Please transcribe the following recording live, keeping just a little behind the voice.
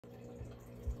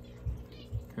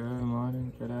Good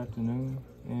morning, good afternoon,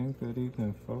 and good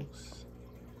evening, folks.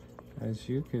 As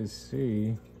you can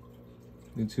see,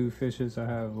 the two fishes I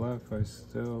have left are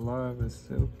still alive and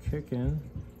still kicking.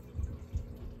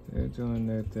 They're doing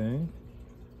their thing.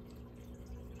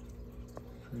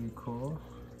 Pretty cool.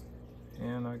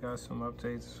 And I got some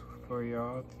updates for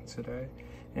y'all today.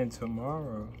 And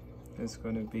tomorrow, it's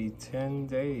going to be 10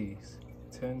 days.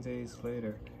 10 days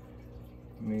later,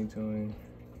 me doing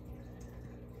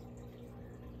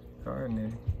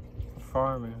gardening,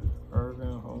 farming,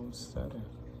 urban homesteading.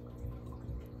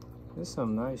 There's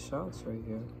some nice shots right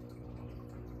here.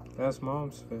 That's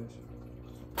mom's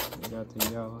fish. We got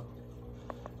the yellow.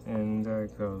 And there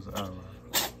goes our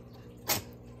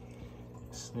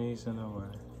sneezing away.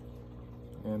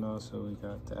 And also we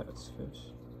got dad's fish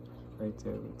right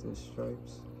there with the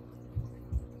stripes.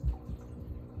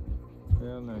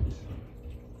 Real nice.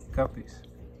 Guppies.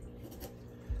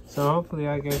 So hopefully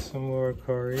I get some more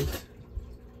curries.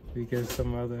 We get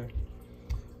some other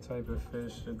type of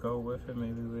fish to go with it.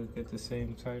 Maybe we'll get the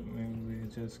same type. Maybe we'll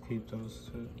just keep those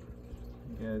two.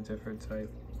 Get a different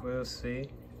type. We'll see.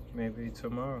 Maybe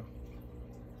tomorrow.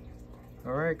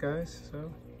 Alright guys,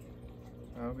 so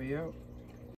I'll be out.